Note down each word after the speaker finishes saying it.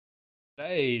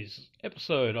Today's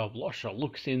episode of Loscha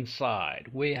Looks Inside,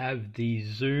 we have the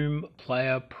Zoom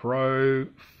Player Pro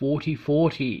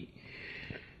 4040.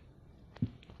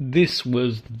 This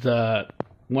was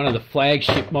one of the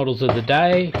flagship models of the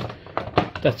day.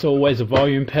 That's always a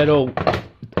volume pedal.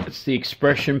 It's the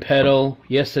expression pedal.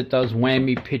 Yes, it does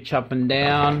whammy pitch up and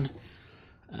down.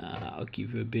 I'll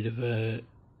give you a bit of a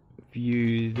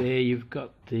view there. You've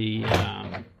got the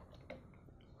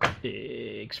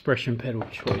expression pedal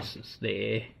choices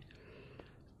there,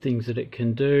 things that it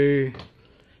can do.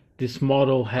 This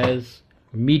model has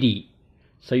MIDI,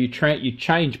 so you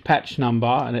change patch number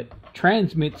and it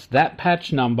transmits that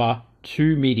patch number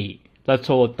to MIDI. That's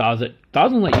all it does. It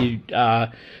doesn't let you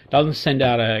doesn't send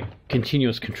out a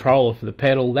continuous controller for the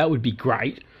pedal. That would be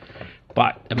great,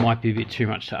 but it might be a bit too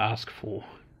much to ask for.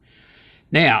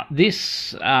 Now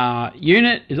this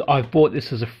unit I've bought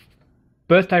this as a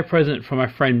birthday present for my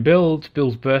friend Bill. It's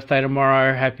Bill's birthday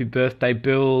tomorrow. Happy birthday,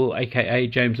 Bill, aka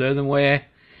James Earthenware.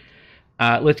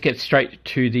 Let's get straight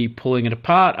to the pulling it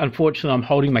apart. Unfortunately, I'm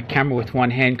holding my camera with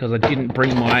one hand because I didn't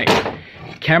bring my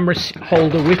camera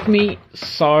holder with me,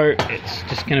 so it's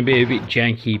just going to be a bit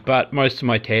janky, but most of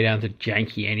my teardowns are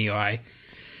janky anyway.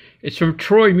 It's from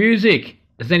Troy Music.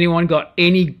 Has anyone got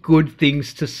any good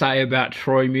things to say about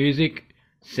Troy Music?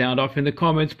 Sound off in the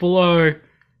comments below.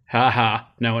 Haha,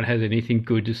 no one has anything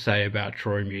good to say about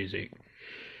Troy Music.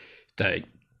 The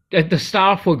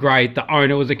staff were great. The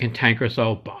owner was a cantankerous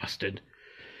old bastard.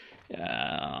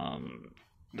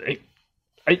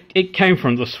 It came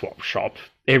from the swap shop.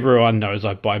 Everyone knows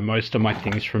I buy most of my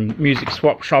things from Music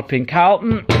Swap Shop in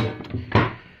Carlton.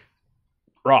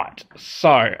 Right,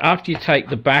 so after you take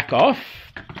the back off,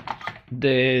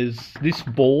 there's this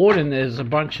board and there's a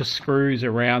bunch of screws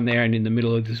around there, and in the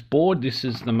middle of this board, this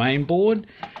is the main board.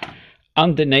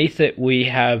 Underneath it we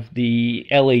have the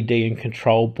LED and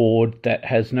control board that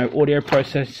has no audio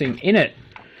processing in it.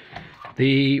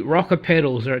 The rocker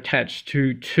pedals are attached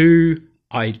to two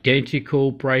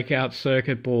identical breakout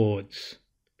circuit boards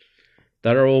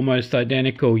that are almost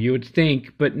identical, you would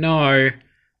think, but no,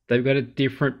 they've got a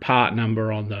different part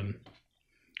number on them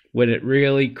when it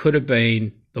really could have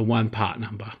been the one part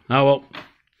number. Oh well.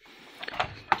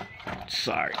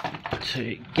 So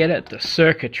to get at the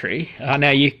circuitry,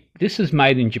 this is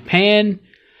made in Japan,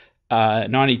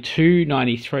 92,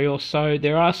 93 or so.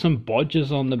 There are some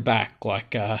bodges on the back,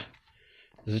 like there's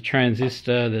a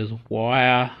transistor, there's a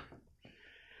wire.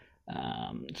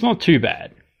 It's not too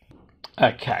bad.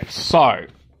 Okay, so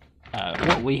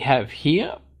what we have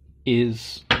here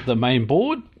is the main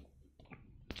board.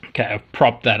 Okay, I've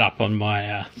propped that up on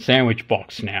my sandwich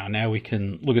box now. Now we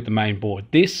can look at the main board.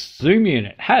 This Zoom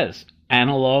unit has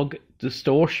Analogue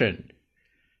Distortion.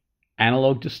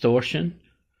 Analog distortion,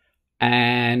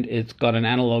 and it's got an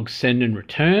analog send and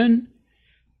return.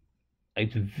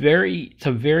 It's a very,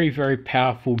 very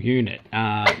powerful unit.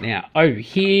 Now over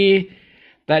here,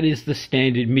 that is the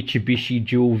standard Mitsubishi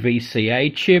dual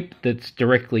VCA chip that's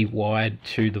directly wired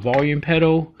to the volume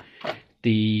pedal.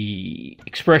 The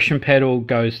expression pedal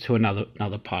goes to another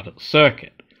part of the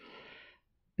circuit.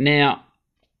 Now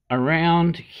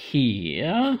around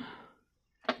here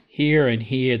and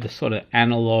here, the sort of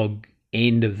analog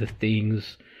end of the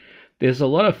things, there's a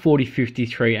lot of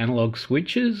 4053 analog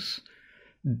switches.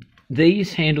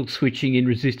 These handle switching in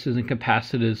resistors and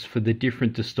capacitors for the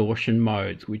different distortion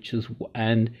modes,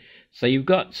 and so you've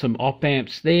got some op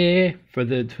amps there for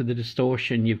the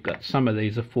distortion. You've got some of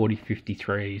these are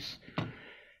 4053s.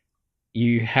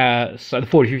 You have, so the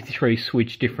 4053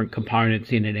 switch different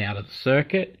components in and out of the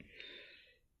circuit.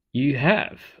 You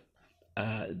have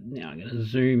now I'm going to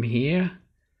zoom here.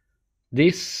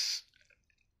 This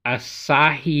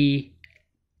Asahi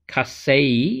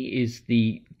Kasei is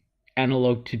the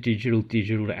analog to digital,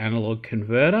 digital to analog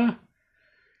converter.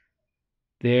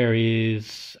 There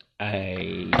is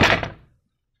a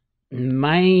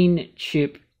main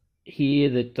chip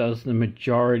here that does the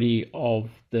majority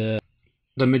of the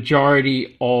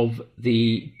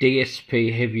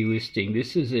DSP heavy listing.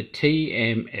 This is a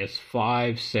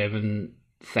TMS5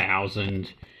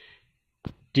 7000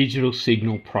 digital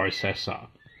signal processor.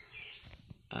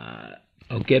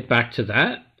 I'll get back to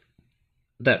that.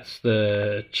 That's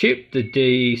the chip, the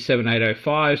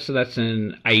D7805, so that's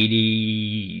an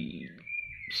 80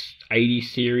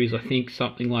 series, I think,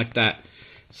 something like that,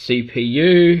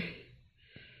 CPU.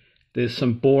 There's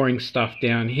some boring stuff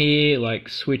down here, like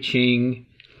switching.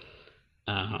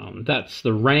 That's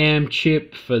the RAM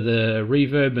chip for the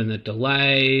reverb and the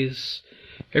delays.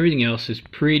 Everything else is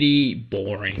pretty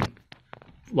boring,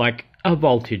 like a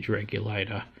voltage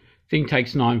regulator. Thing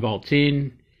takes 9 volts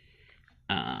in.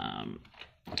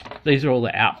 these are all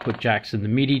the output jacks and the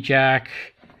MIDI jack.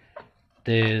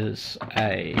 That's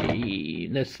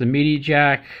the MIDI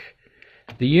jack.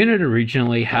 The unit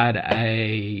originally had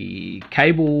a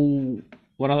cable,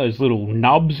 one of those little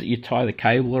nubs that you tie the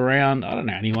cable around. I don't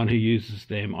know anyone who uses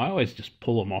them. I always just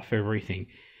pull them off everything.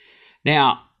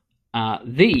 Now,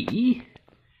 this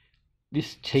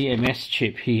TMS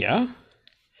chip here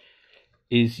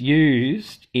is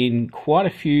used in quite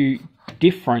a few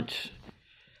different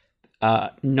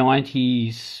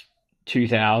 90s,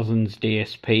 2000s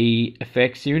DSP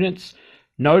effects units.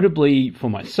 Notably for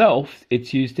myself,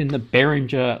 it's used in the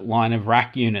Behringer line of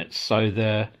rack units. So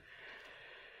the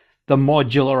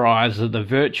modularizer, the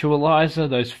virtualizer,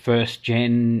 those first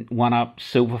gen 1UP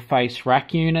Silverface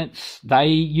rack units, they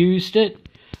used it.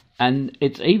 And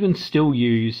it's even still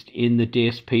used in the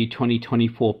DSP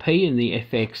 2024P and the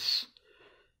FX,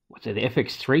 the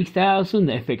FX3000,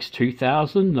 the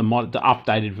FX2000, the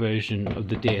updated version of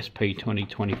the DSP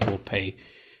 2024P,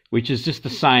 which is just the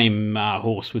same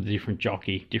horse with a different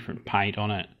jockey, different paint on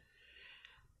it.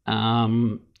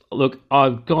 Look,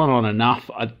 I've gone on enough.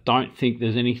 I don't think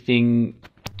there's anything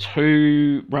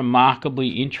too remarkably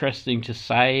interesting to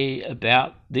say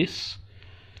about this,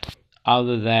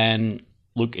 other than,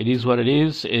 look, it is what it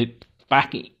is.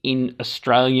 Back in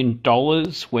Australian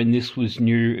dollars, when this was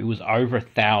new, it was over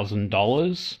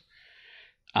 $1,000,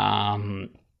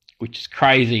 which is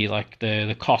crazy. Like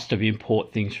the cost of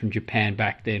import things from Japan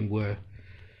back then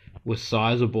was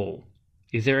sizable.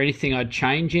 Is there anything I'd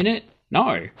change in it?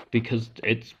 No, because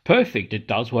it's perfect. It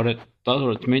does what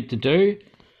it's meant to do.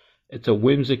 It's a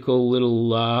whimsical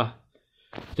little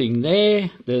thing there.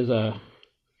 There's a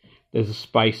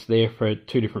space there for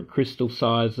 2 different crystal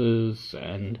sizes,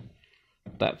 and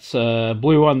that's a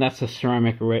blue one. That's a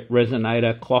ceramic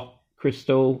resonator clock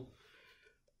crystal.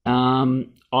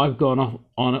 I've gone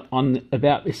on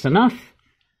about this enough.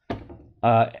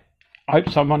 I hope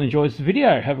someone enjoys the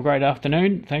video. Have a great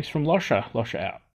afternoon. Thanks from Loscha. Loscha out.